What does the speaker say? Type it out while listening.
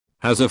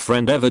Has a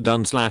friend ever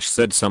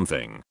done/said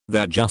something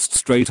that just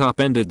straight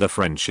up ended the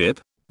friendship?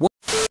 What?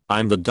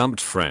 I'm the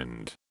dumped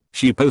friend.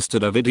 She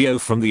posted a video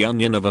from The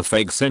Onion of a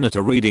fake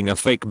senator reading a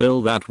fake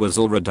bill that was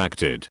all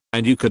redacted,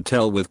 and you could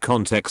tell with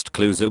context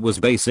clues it was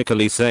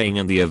basically saying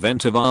in the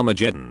event of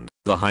Armageddon,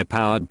 the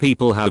high-powered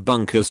people have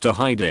bunkers to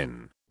hide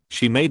in.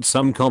 She made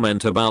some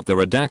comment about the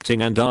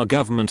redacting and our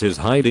government is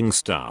hiding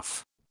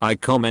stuff. I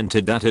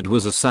commented that it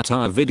was a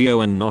satire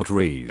video and not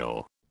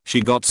real.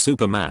 She got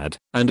super mad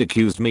and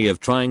accused me of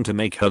trying to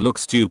make her look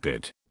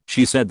stupid.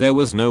 She said there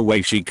was no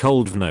way she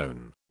could've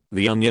known.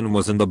 The Onion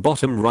was in the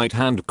bottom right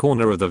hand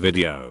corner of the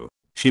video.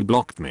 She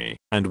blocked me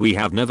and we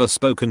have never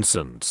spoken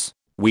since.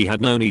 We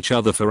had known each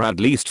other for at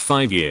least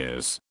 5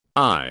 years.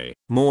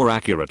 More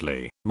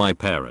accurately, my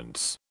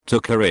parents,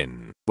 took her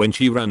in when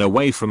she ran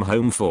away from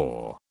home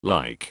for,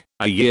 like,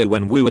 a year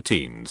when we were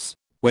teens.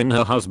 When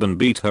her husband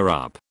beat her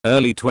up,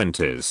 early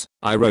 20s,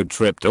 I road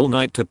tripped all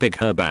night to pick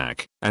her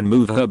back and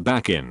move her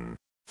back in.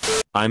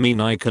 I mean,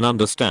 I can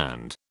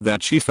understand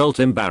that she felt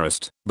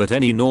embarrassed, but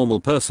any normal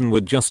person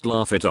would just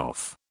laugh it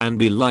off and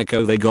be like,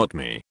 oh, they got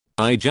me.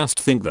 I just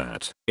think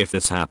that if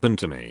this happened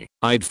to me,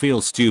 I'd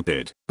feel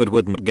stupid, but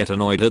wouldn't get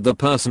annoyed at the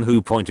person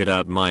who pointed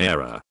out my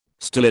error.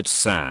 Still, it's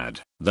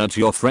sad that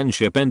your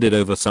friendship ended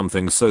over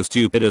something so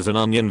stupid as an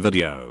Onion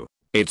video.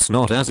 It's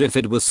not as if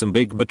it was some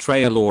big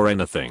betrayal or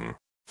anything.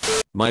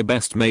 My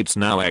best mate's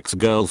now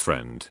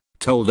ex-girlfriend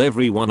told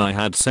everyone I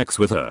had sex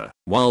with her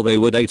while they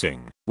were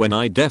dating, when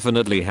I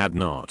definitely had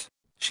not.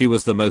 She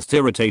was the most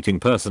irritating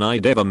person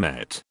I'd ever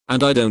met,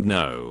 and I don't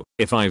know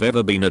if I've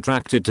ever been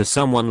attracted to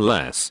someone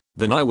less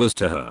than I was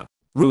to her.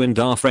 Ruined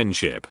our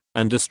friendship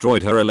and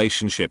destroyed her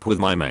relationship with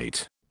my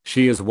mate.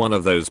 She is one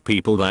of those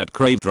people that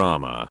crave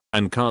drama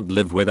and can't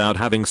live without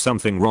having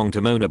something wrong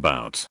to moan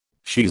about.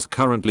 She's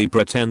currently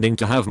pretending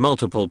to have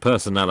multiple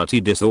personality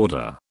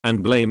disorder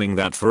and blaming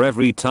that for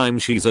every time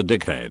she's a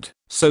dickhead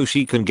so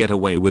she can get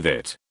away with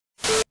it.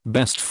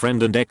 Best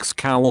friend and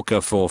ex-coworker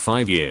for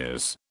 5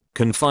 years.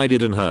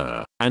 Confided in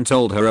her and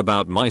told her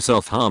about my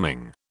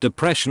self-harming,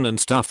 depression and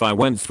stuff I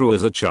went through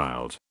as a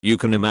child. You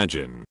can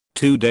imagine.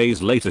 2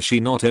 days later she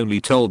not only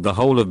told the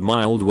whole of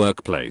my old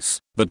workplace,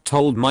 but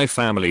told my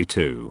family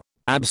too.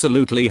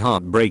 Absolutely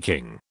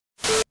heartbreaking.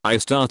 I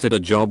started a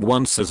job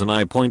once as an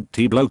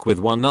I.T. bloke with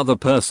one other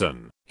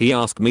person. He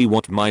asked me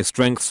what my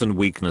strengths and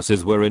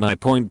weaknesses were in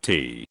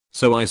I.T.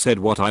 So I said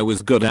what I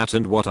was good at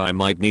and what I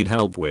might need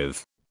help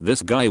with.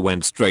 This guy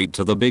went straight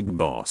to the big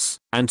boss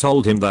and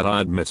told him that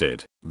I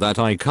admitted that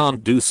I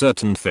can't do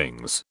certain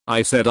things.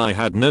 I said I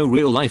had no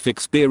real life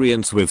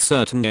experience with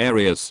certain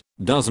areas,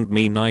 doesn't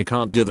mean I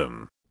can't do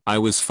them. I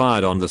was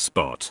fired on the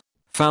spot.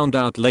 Found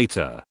out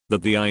later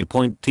that the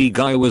I.T.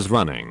 guy was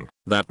running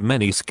that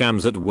many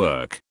scams at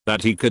work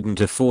that he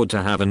couldn't afford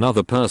to have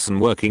another person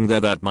working there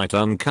that might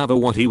uncover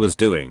what he was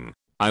doing.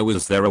 I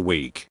was there a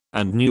week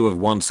and knew of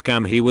one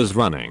scam he was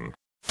running.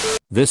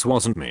 This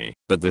wasn't me,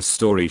 but this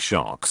story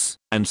shocks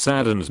and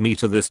saddens me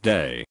to this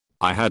day.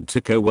 I had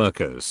 2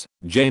 co-workers,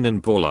 Jane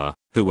and Paula,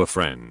 who were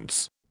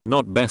friends.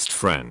 Not best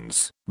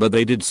friends, but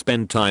they did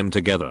spend time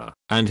together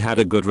and had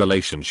a good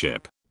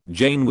relationship.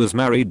 Jane was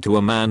married to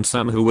a man,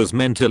 Sam, who was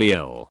mentally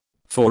ill.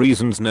 For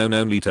reasons known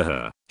only to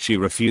her, she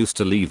refused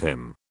to leave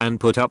him and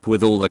put up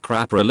with all the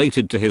crap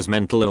related to his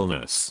mental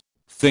illness.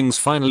 Things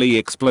finally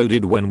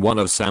exploded when one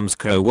of Sam's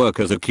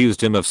co-workers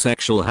accused him of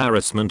sexual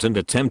harassment and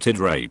attempted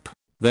rape.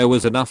 There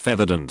was enough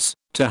evidence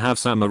to have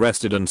Sam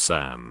arrested, and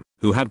Sam,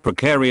 who had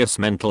precarious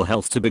mental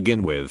health to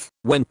begin with,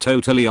 went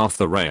totally off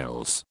the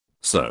rails.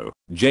 So,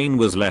 Jane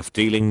was left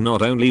dealing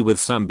not only with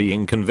Sam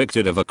being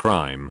convicted of a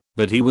crime,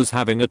 but he was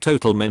having a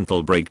total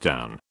mental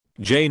breakdown.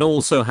 Jane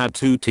also had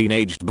 2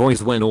 teenaged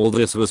boys when all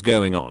this was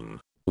going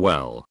on.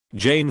 Well,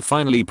 Jane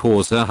finally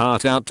pours her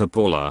heart out to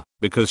Paula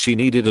because she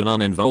needed an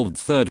uninvolved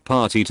third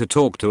party to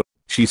talk to.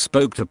 She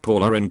spoke to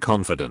Paula in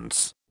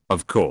confidence.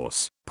 Of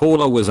course,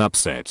 Paula was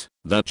upset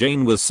that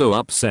Jane was so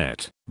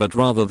upset, but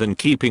rather than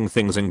keeping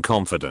things in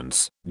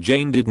confidence,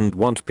 Jane didn't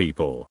want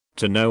people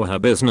to know her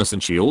business,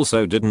 and she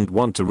also didn't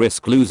want to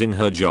risk losing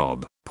her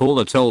job.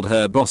 Paula told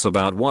her boss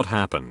about what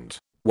happened.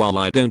 While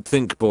I don't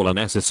think Paula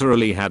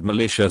necessarily had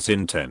malicious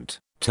intent,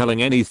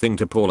 telling anything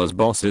to Paula's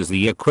boss is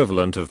the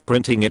equivalent of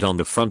printing it on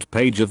the front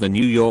page of the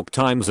New York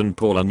Times, and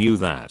Paula knew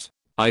that.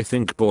 I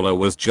think Paula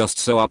was just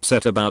so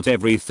upset about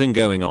everything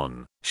going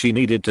on, she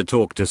needed to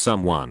talk to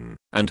someone,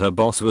 and her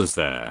boss was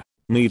there.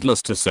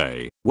 Needless to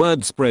say,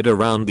 word spread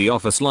around the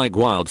office like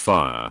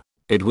wildfire.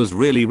 It was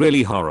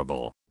really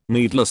horrible.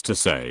 Needless to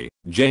say,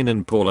 Jane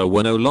and Paula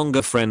were no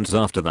longer friends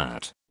after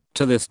that.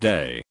 To this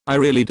day, I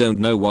really don't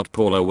know what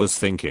Paula was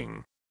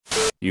thinking.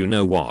 You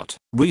know what?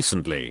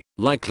 Recently,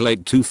 like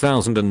late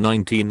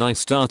 2019, I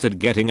started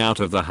getting out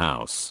of the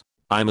house.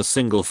 I'm a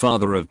single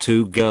father of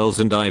 2 girls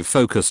and I've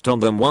focused on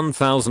them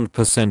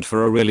 1000%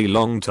 for a really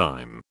long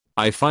time.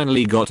 I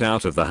finally got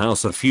out of the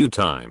house a few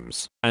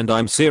times, and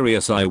I'm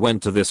serious, I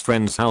went to this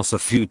friend's house a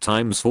few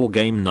times for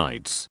game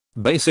nights,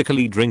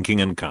 basically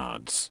drinking and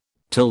cards.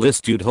 Till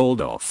this dude hauled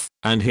off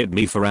and hit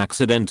me for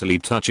accidentally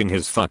touching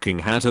his fucking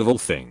hat of all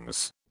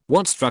things.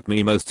 What struck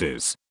me most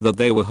is that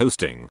they were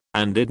hosting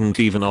and didn't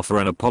even offer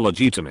an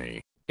apology to me.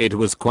 It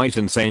was quite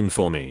insane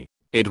for me.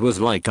 It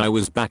was like I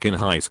was back in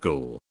high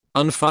school.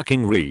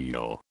 Unfucking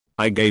real.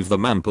 I gave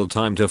them ample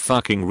time to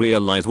fucking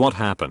realize what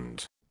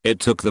happened. It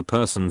took the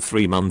person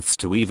 3 months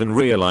to even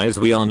realize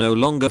we are no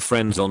longer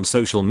friends on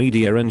social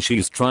media and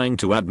she's trying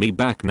to add me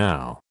back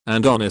now.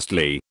 And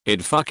honestly,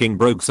 it fucking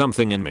broke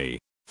something in me.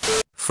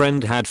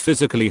 Friend had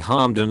physically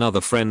harmed another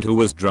friend who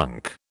was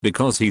drunk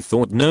because he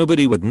thought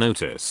nobody would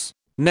notice.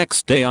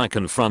 Next day I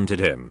confronted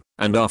him,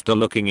 and after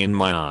looking in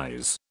my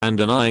eyes and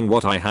denying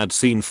what I had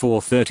seen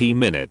for 30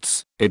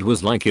 minutes, it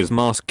was like his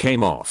mask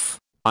came off.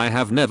 I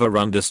have never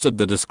understood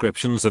the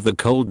descriptions of the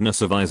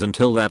coldness of eyes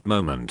until that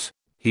moment.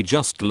 He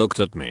just looked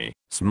at me,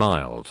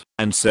 smiled,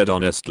 and said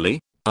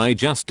honestly, I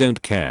just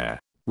don't care.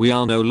 We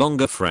are no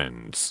longer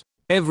friends.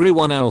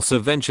 Everyone else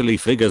eventually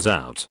figures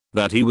out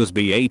that he was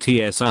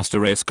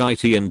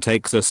BATS*IT and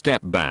takes a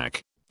step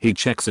back. He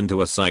checks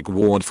into a psych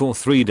ward for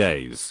 3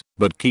 days,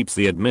 but keeps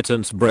the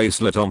admittance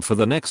bracelet on for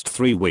the next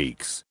 3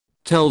 weeks.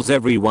 Tells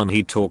everyone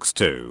he talks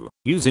to,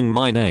 using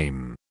my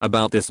name,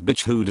 about this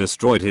bitch who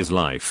destroyed his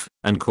life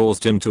and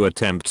caused him to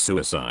attempt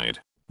suicide.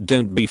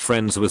 Don't be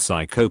friends with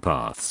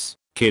psychopaths,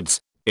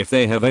 kids. If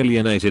they have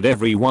alienated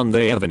everyone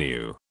they ever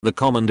knew, the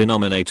common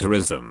denominator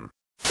is them.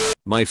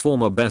 My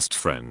former best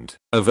friend,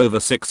 of over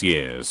 6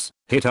 years,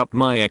 hit up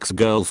my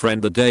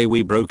ex-girlfriend the day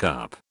we broke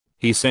up.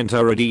 He sent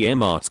her a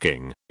DM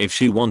asking if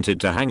she wanted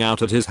to hang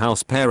out at his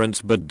house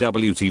parents but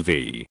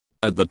WTV.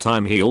 At the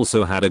time he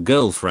also had a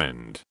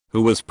girlfriend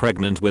who was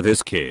pregnant with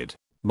his kid.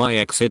 My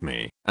ex hit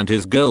me and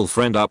his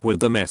girlfriend up with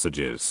the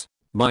messages.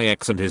 My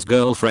ex and his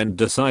girlfriend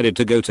decided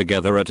to go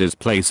together at his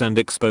place and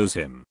expose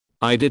him.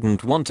 I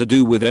didn't want to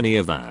do with any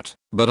of that,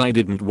 but I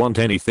didn't want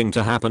anything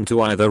to happen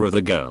to either of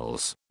the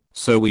girls.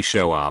 So we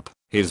show up,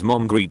 his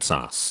mom greets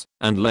us,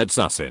 and lets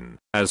us in.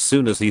 As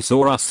soon as he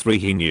saw us three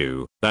he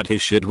knew that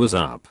his shit was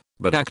up,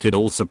 but acted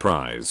all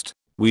surprised.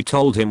 We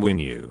told him we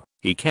knew.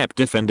 He kept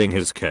defending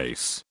his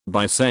case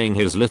by saying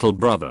his little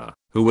brother,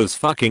 who was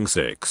fucking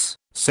 6,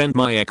 sent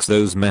my ex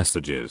those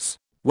messages.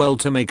 Well,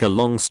 to make a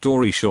long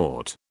story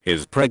short,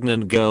 his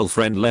pregnant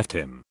girlfriend left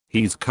him.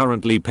 He's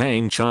currently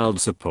paying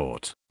child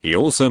support. He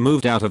also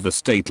moved out of the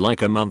state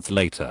like a month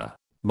later.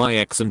 My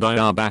ex and I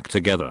are back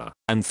together,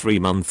 and 3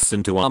 months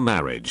into our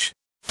marriage.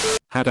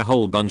 Had a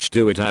whole bunch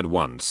do it at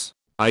once.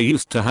 I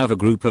used to have a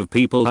group of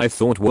people I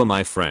thought were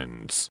my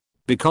friends.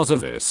 Because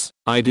of this,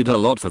 I did a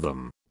lot for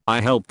them.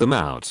 I helped them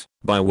out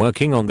by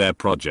working on their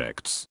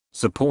projects,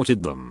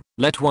 supported them,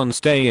 let one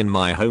stay in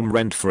my home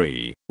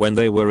rent-free when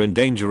they were in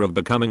danger of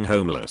becoming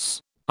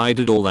homeless. I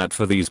did all that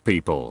for these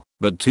people,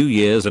 but 2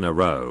 years in a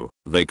row,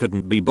 they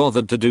couldn't be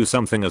bothered to do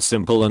something as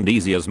simple and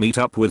easy as meet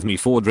up with me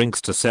for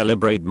drinks to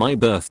celebrate my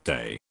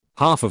birthday.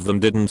 Half of them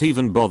didn't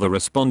even bother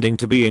responding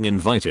to being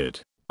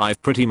invited.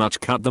 I've pretty much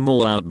cut them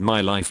all out of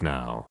my life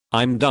now.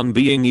 I'm done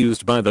being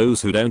used by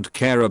those who don't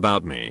care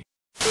about me.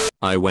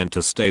 I went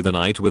to stay the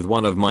night with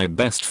one of my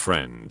best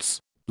friends.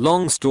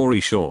 Long story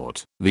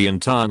short, the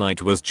entire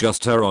night was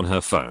just her on her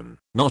phone,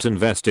 not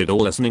invested or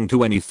listening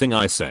to anything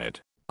I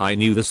said. I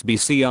knew this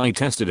BC. I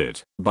tested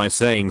it by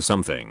saying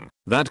something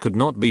that could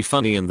not be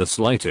funny in the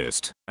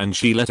slightest, and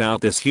she let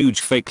out this huge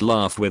fake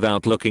laugh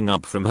without looking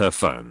up from her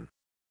phone.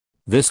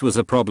 This was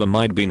a problem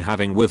I'd been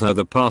having with her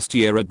the past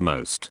year at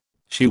most.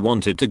 She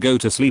wanted to go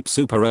to sleep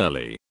super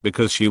early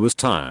because she was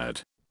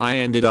tired. I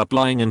ended up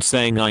lying and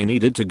saying I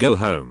needed to go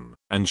home,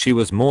 and she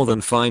was more than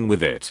fine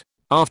with it.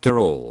 After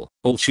all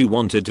she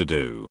wanted to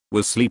do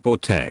was sleep or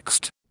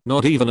text.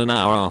 Not even an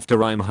hour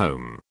after I'm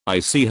home, I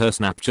see her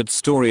Snapchat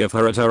story of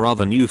her at her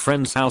other new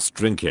friend's house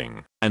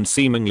drinking and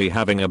seemingly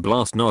having a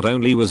blast. Not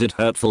only was it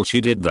hurtful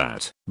she did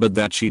that, but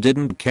that she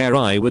didn't care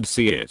I would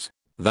see it.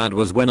 That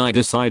was when I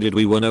decided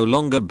we were no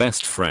longer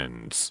best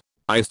friends.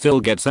 I still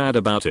get sad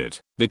about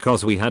it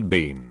because we had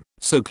been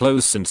so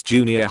close since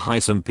junior high.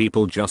 Some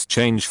people just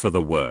change for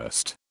the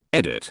worst.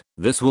 Edit.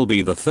 This will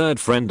be the 3rd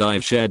friend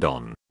I've shared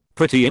on.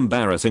 Pretty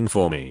embarrassing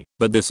for me,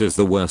 but this is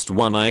the worst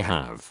one I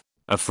have.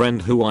 A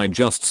friend who I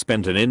just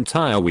spent an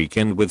entire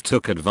weekend with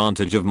took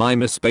advantage of my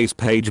MySpace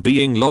page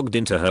being logged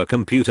into her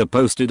computer,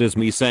 posted as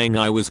me saying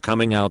I was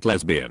coming out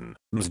lesbian,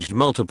 messaged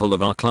multiple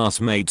of our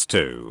classmates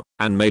too,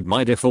 and made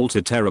my default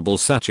a terrible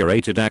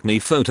saturated acne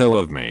photo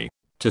of me.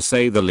 To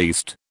say the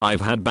least,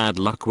 I've had bad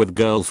luck with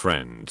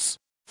girlfriends.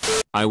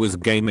 I was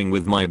gaming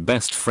with my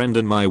best friend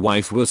and my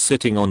wife was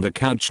sitting on the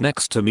couch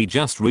next to me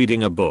just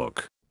reading a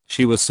book.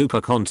 She was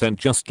super content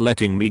just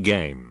letting me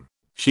game.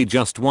 She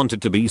just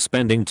wanted to be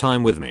spending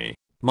time with me.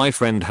 My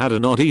friend had a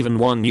not even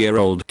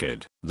 1-year-old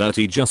kid that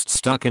he just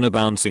stuck in a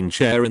bouncing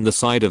chair in the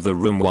side of the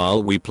room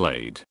while we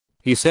played.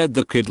 He said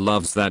the kid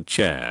loves that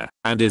chair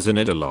and is in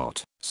it a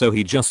lot, so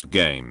he just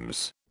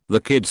games.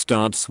 The kid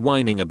starts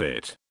whining a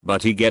bit,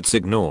 but he gets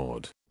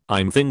ignored.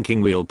 I'm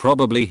thinking we'll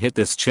probably hit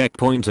this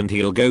checkpoint and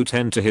he'll go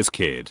tend to his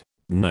kid.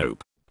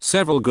 Nope.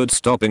 Several good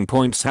stopping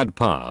points had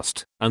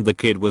passed, and the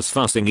kid was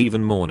fussing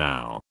even more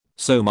now.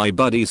 So my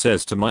buddy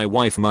says to my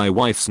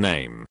wife's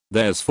name,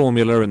 there's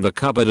formula in the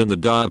cupboard and the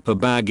diaper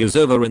bag is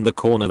over in the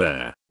corner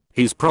there.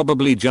 He's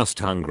probably just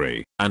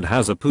hungry and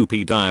has a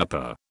poopy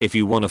diaper if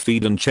you wanna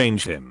feed and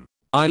change him.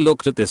 I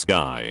looked at this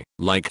guy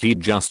like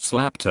he'd just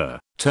slapped her,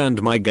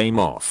 turned my game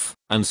off,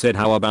 and said,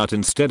 how about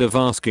instead of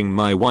asking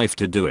my wife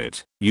to do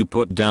it, you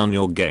put down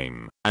your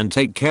game and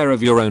take care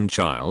of your own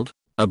child?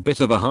 A bit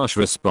of a harsh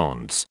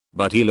response,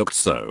 but he looked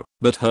so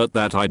butthurt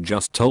that I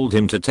just told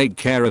him to take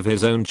care of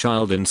his own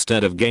child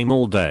instead of game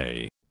all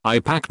day. I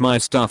packed my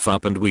stuff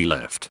up and we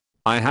left.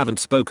 I haven't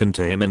spoken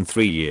to him in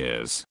 3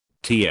 years.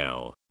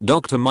 TL.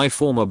 Doctor, my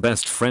former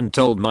best friend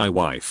told my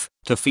wife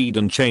to feed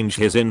and change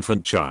his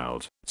infant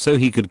child so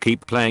he could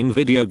keep playing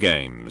video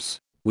games.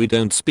 We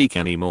don't speak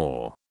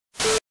anymore.